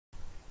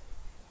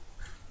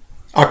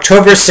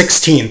October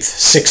 16th,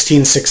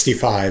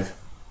 1665.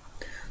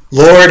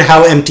 Lord,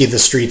 how empty the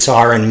streets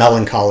are and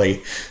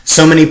melancholy.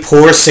 So many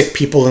poor sick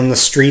people in the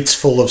streets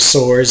full of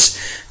sores,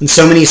 and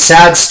so many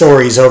sad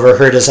stories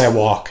overheard as I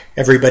walk,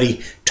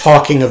 everybody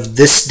talking of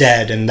this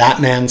dead and that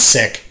man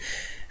sick,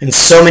 and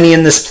so many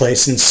in this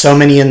place and so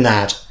many in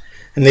that.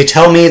 And they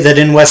tell me that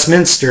in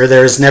Westminster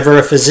there is never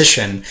a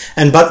physician,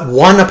 and but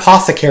one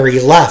apothecary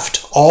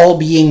left, all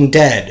being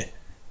dead,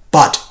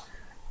 but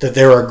that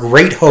there are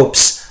great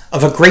hopes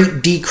of a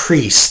great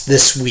decrease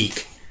this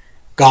week.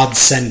 God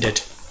send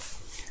it.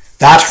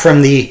 That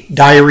from the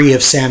Diary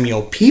of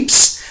Samuel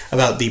Pepys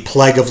about the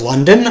Plague of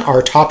London,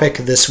 our topic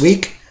this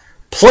week,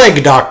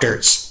 plague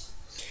doctors.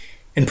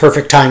 In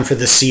perfect time for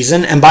this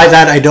season, and by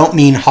that I don't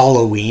mean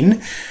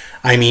Halloween,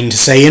 I mean to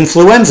say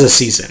influenza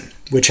season,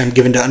 which I'm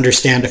given to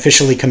understand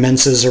officially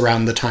commences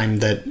around the time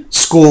that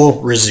school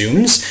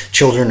resumes.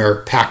 Children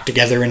are packed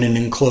together in an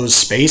enclosed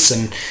space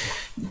and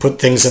put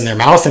things in their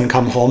mouth and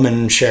come home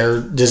and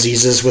share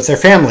diseases with their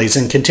families,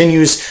 and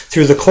continues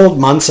through the cold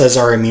months as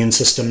our immune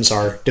systems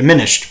are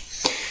diminished.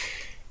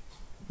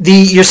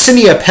 The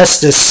Yersinia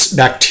pestis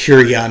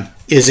bacteria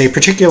is a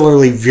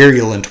particularly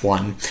virulent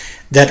one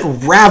that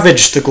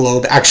ravaged the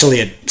globe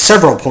actually at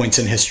several points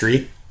in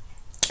history.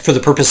 For the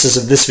purposes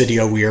of this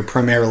video, we are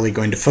primarily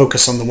going to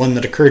focus on the one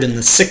that occurred in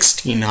the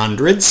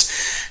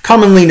 1600s,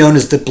 commonly known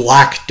as the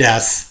Black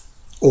Death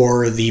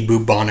or the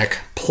bubonic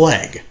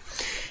plague.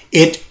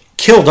 It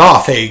killed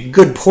off a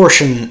good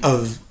portion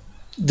of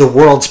the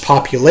world's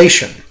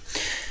population,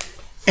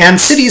 and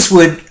cities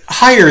would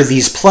hire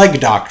these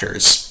plague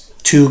doctors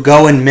to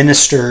go and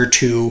minister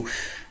to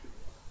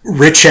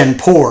rich and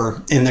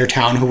poor in their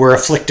town who were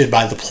afflicted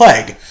by the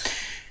plague.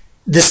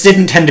 This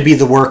didn't tend to be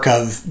the work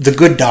of the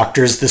good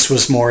doctors. This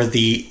was more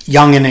the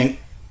young and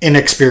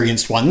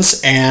inexperienced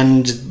ones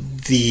and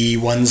the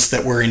ones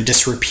that were in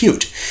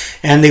disrepute.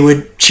 And they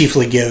would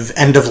chiefly give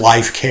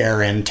end-of-life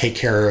care and take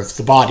care of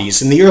the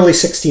bodies. In the early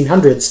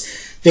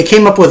 1600s, they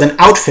came up with an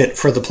outfit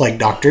for the plague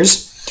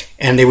doctors,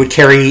 and they would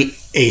carry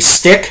a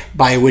stick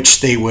by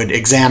which they would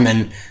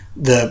examine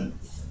the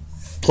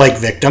plague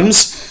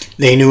victims.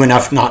 They knew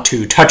enough not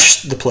to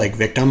touch the plague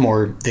victim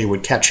or they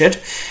would catch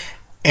it.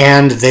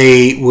 And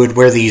they would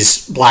wear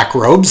these black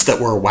robes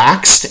that were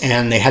waxed,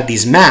 and they had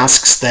these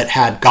masks that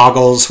had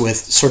goggles with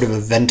sort of a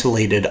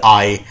ventilated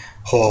eye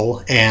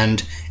hole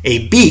and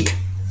a beak,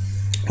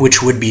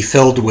 which would be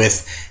filled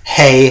with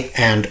hay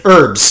and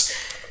herbs,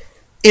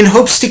 in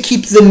hopes to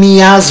keep the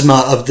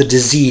miasma of the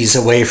disease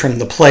away from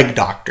the plague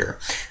doctor,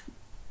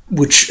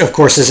 which of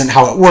course isn't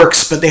how it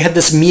works, but they had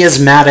this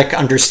miasmatic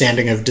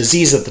understanding of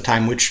disease at the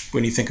time, which,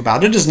 when you think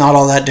about it, is not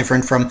all that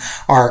different from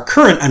our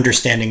current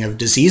understanding of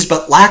disease,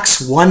 but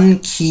lacks one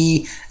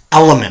key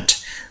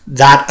element,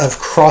 that of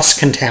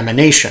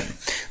cross-contamination.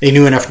 They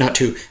knew enough not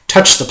to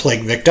touch the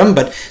plague victim,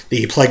 but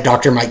the plague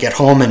doctor might get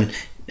home and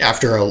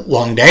after a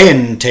long day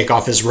and take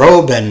off his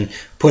robe and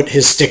put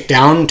his stick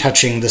down,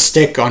 touching the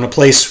stick on a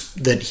place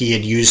that he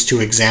had used to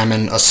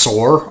examine a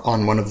sore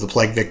on one of the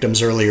plague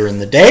victims earlier in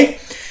the day,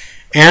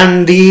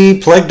 and the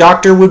plague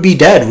doctor would be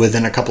dead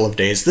within a couple of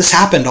days. This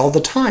happened all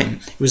the time.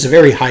 It was a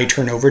very high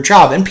turnover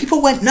job, and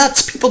people went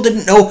nuts. People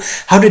didn't know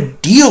how to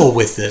deal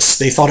with this.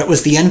 They thought it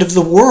was the end of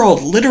the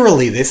world,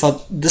 literally. They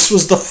thought this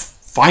was the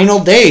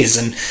final days,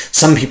 and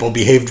some people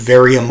behaved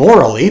very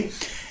immorally,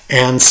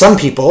 and some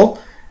people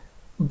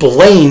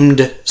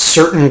blamed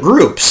certain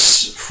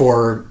groups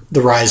for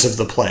the rise of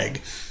the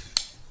plague,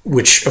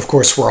 which of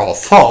course were all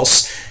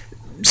false.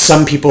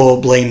 Some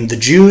people blamed the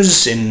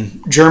Jews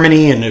in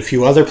Germany and a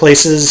few other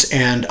places,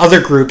 and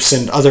other groups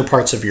in other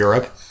parts of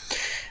Europe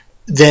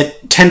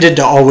that tended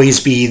to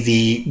always be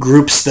the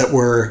groups that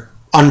were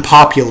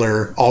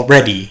unpopular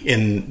already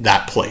in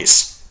that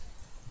place.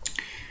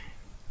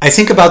 I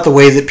think about the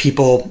way that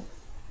people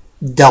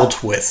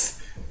dealt with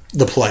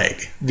the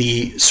plague,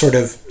 the sort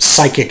of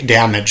psychic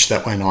damage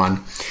that went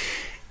on,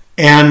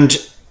 and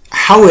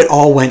how it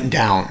all went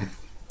down.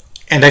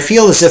 And I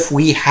feel as if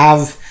we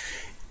have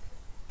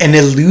an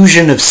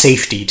illusion of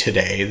safety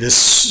today, this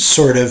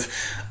sort of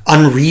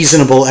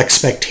unreasonable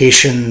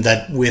expectation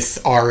that with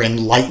our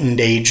enlightened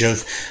age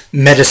of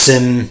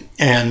medicine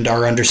and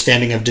our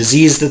understanding of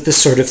disease that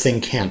this sort of thing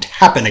can't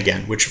happen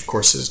again, which of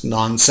course is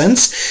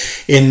nonsense.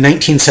 In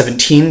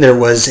 1917, there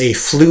was a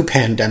flu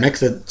pandemic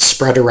that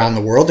spread around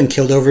the world and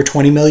killed over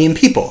 20 million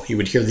people. You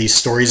would hear these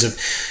stories of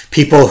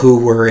people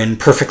who were in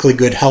perfectly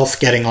good health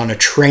getting on a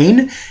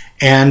train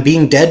and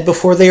being dead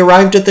before they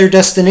arrived at their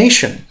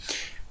destination.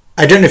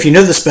 I don't know if you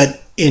know this,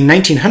 but in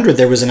 1900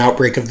 there was an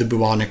outbreak of the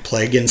bubonic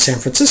plague in San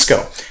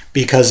Francisco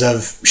because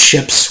of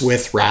ships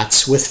with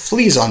rats with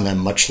fleas on them,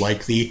 much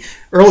like the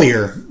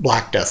earlier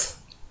Black Death.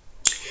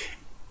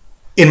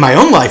 In my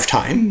own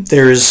lifetime,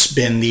 there's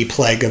been the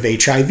plague of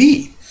HIV,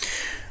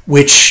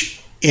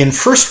 which in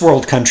first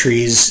world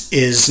countries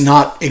is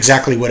not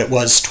exactly what it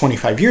was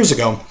 25 years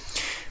ago,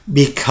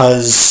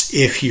 because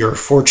if you're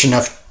fortunate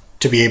enough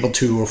to be able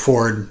to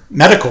afford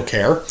medical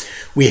care,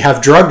 we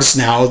have drugs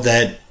now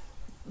that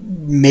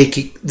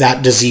make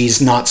that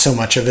disease not so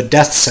much of a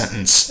death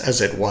sentence as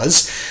it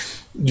was.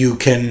 you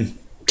can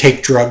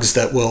take drugs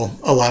that will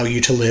allow you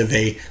to live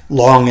a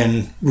long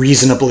and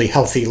reasonably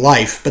healthy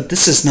life. But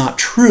this is not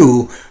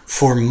true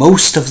for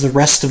most of the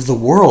rest of the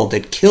world.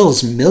 It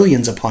kills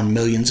millions upon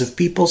millions of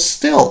people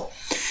still.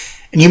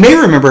 And you may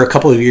remember a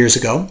couple of years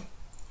ago,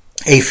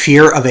 a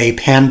fear of a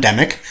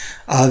pandemic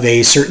of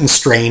a certain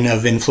strain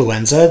of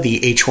influenza, the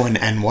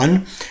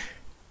H1N1,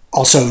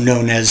 also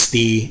known as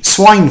the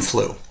swine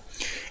flu.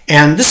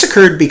 And this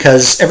occurred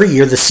because every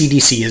year the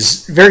CDC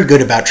is very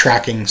good about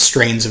tracking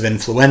strains of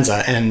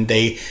influenza, and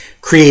they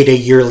create a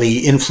yearly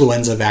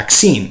influenza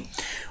vaccine,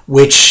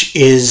 which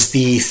is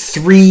the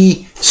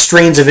 3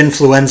 strains of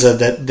influenza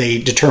that they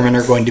determine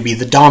are going to be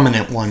the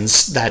dominant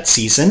ones that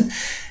season.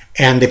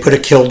 And they put a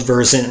killed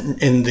version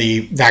in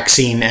the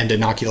vaccine and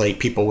inoculate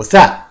people with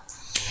that.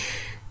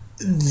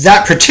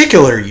 That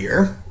particular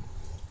year,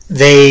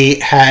 they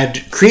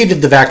had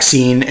created the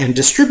vaccine and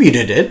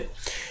distributed it,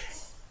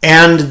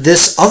 and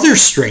this other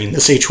strain,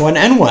 this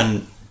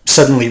H1N1,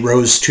 suddenly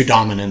rose to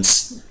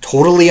dominance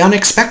totally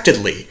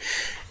unexpectedly.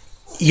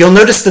 You'll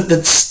notice that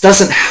this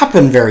doesn't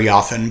happen very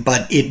often,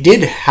 but it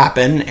did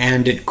happen,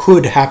 and it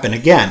could happen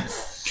again.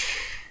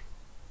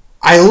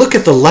 I look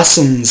at the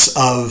lessons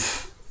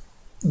of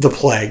the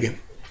plague,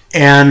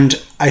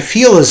 and I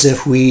feel as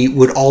if we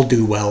would all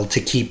do well to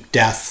keep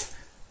death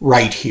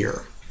right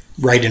here,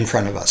 right in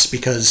front of us,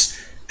 because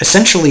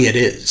essentially it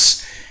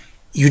is.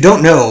 You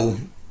don't know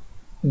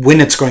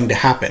when it's going to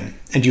happen,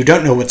 and you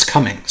don't know what's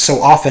coming.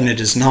 So often it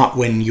is not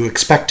when you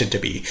expect it to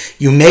be.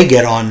 You may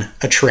get on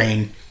a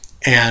train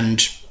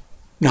and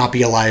not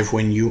be alive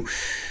when you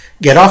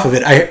get off of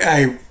it.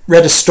 I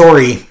read a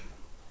story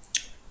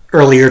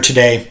earlier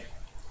today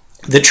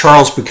that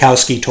Charles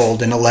Bukowski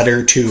told in a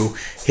letter to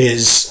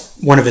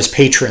one of his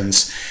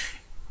patrons.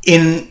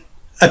 In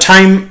a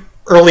time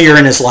earlier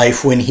in his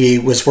life when he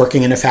was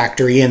working in a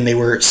factory and they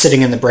were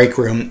sitting in the break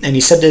room, and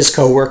he said to his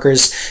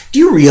coworkers, "Do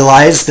you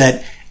realize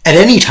that at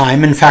any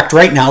time, in fact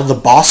right now, the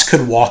boss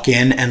could walk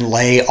in and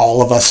lay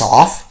all of us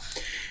off?"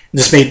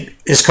 This made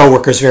his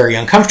coworkers very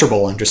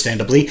uncomfortable,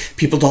 understandably.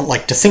 People don't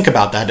like to think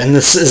about that, and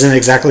this isn't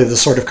exactly the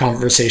sort of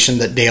conversation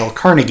that Dale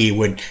Carnegie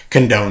would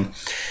condone.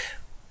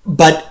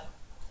 But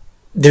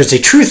there's a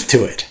truth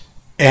to it,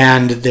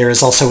 and there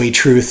is also a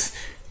truth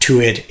to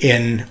it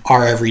in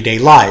our everyday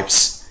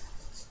lives.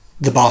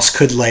 The boss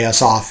could lay us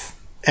off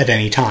at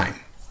any time.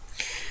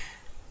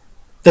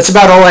 That's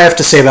about all I have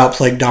to say about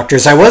plague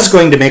doctors. I was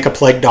going to make a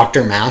plague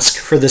doctor mask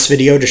for this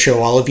video to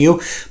show all of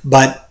you,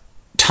 but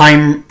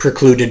time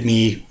precluded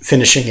me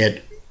finishing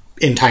it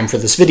in time for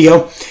this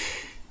video.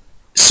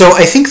 So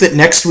I think that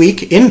next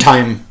week, in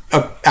time,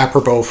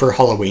 apropos for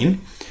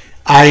Halloween,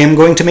 I am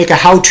going to make a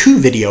how-to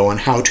video on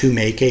how to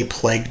make a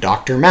plague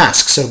doctor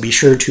mask. So be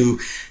sure to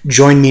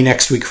join me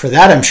next week for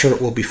that. I'm sure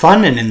it will be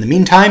fun. And in the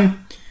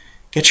meantime,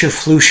 get your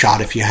flu shot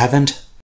if you haven't.